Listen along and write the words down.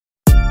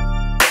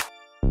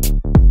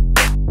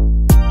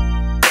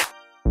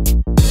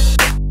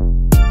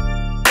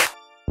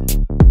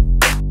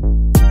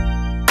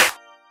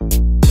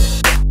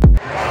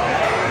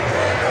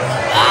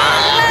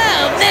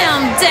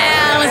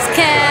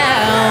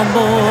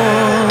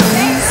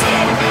Cowboys.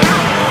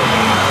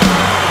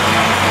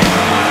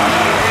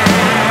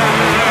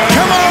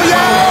 Come on,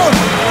 y'all,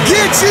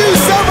 get you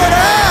some of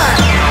that.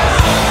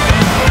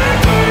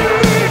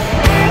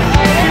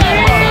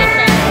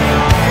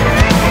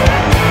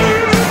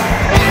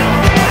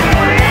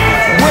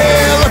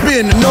 Well, up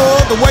in the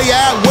north, the way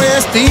out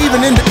west,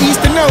 even in the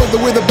east, they know that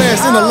we're the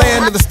best in the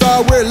land of the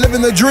star. We're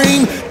living the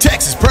dream.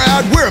 Texas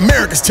proud, we're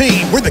America's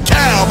team. We're the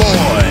Cowboys.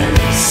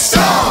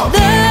 Stop!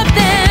 Love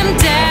them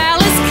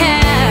Dallas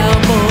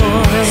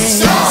Cowboys.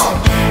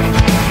 Stop!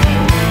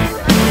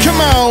 Come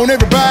on,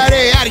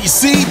 everybody, out of your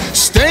seat.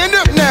 Stand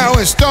up now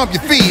and stomp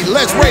your feet.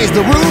 Let's raise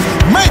the roof,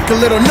 make a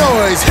little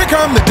noise. Here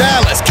come the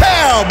Dallas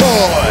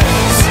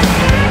Cowboys.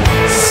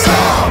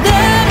 Stop!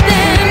 Love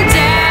them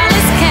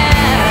Dallas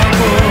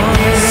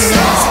Cowboys.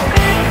 Stop!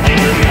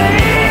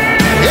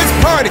 It's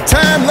party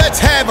time, let's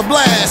have a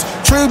blast.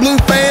 True blue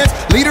fans,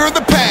 leader of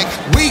the pack.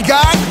 We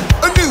got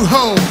a new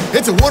home.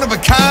 It's a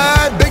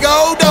one-of-a-kind, big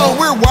old dome.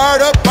 We're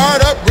wired up,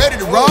 fired up, ready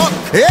to rock.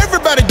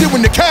 Everybody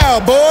doing the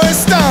Cowboys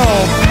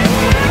stomp.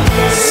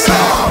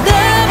 Stomp.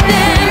 Love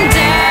them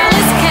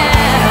Dallas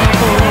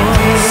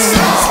Cowboys.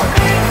 Stomp.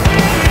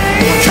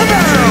 Come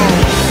on.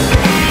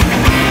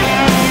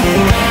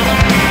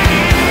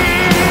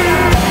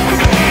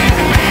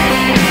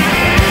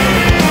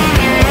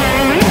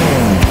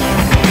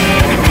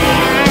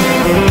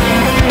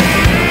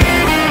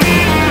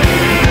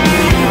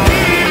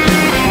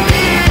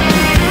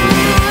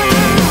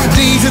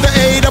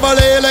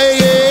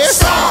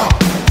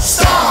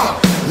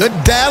 The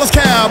Dallas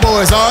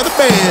Cowboys are the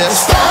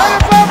best.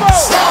 Stop!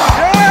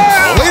 Stop!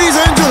 Yeah. Ladies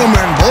and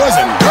gentlemen, boys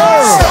and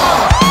girls.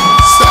 Stop!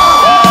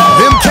 Stop!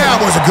 Them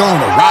Cowboys are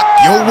gonna rock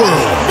your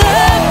world.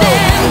 Love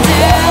them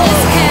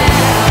Dallas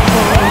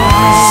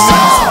Cowboys.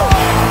 Stop!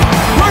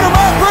 Put 'em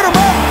up, put 'em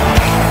up.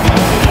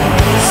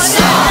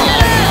 Stop!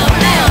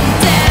 Love them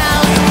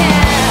Dallas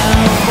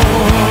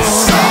Cowboys.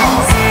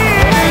 Stop!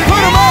 Put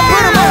 'em up,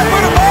 put 'em up,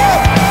 put 'em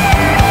up.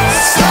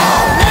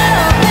 Stop!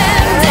 Love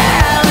them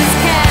Dallas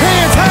Cowboys.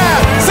 Hands high,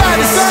 side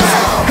to side.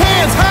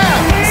 Hands high,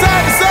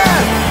 side to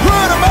side.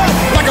 Put 'em up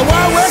like a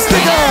Wild West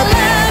stick up.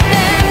 Love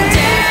them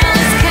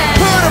Dallas Cowboys.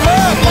 Put 'em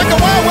up like a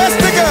Wild West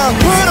stick up.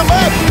 Put 'em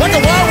up like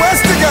a Wild West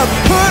stick up.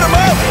 Put 'em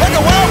up like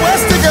a Wild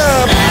West stick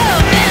up.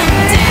 Love them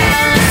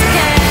Dallas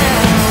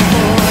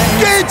Cowboys.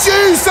 Get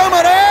you some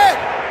of that.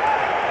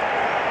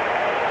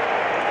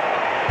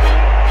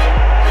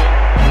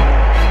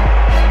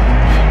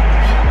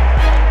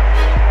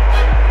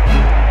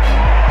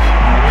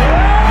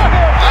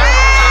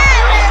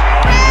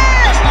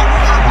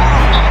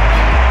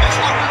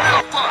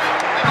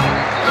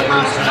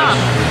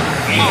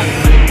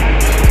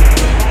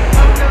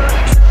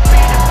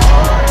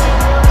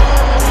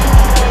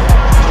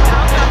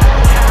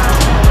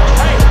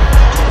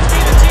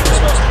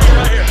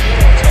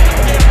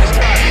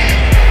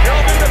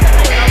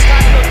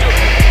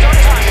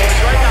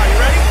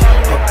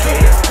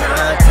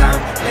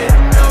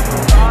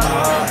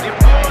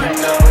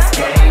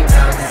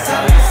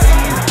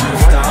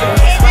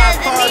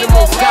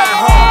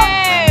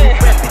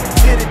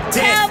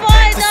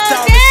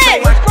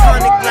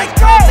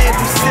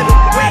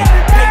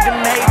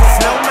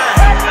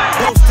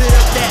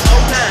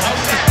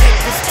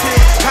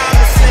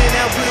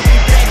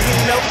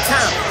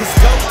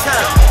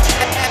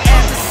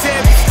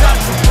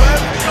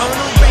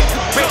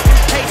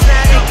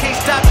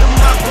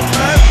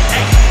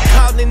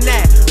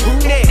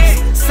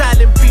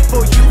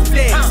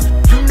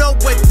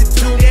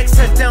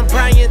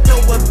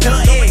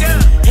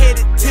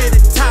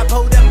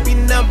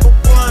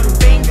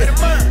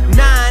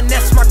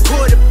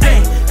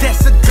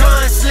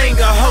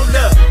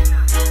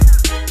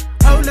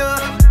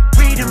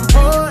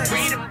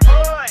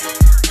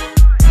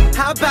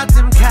 How about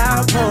them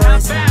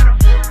Cowboys?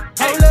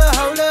 Hold up,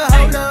 hold up,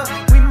 hold up.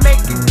 We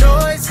making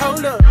noise.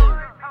 Hold up.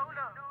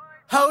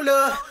 Hold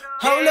up,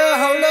 hold up,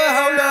 hold up,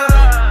 hold up.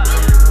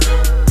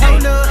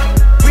 Hold up,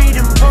 we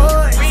them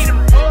boys.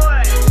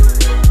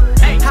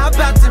 How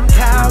about them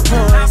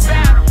Cowboys?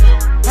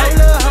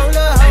 Hold up, hold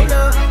up, hold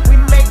up. We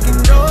making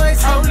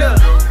noise. Hold up.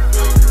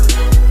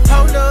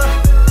 Hold up,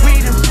 we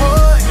them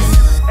boys.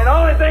 And the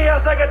only thing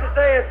else I got to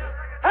say is,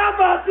 how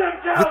about them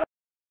Cowboys?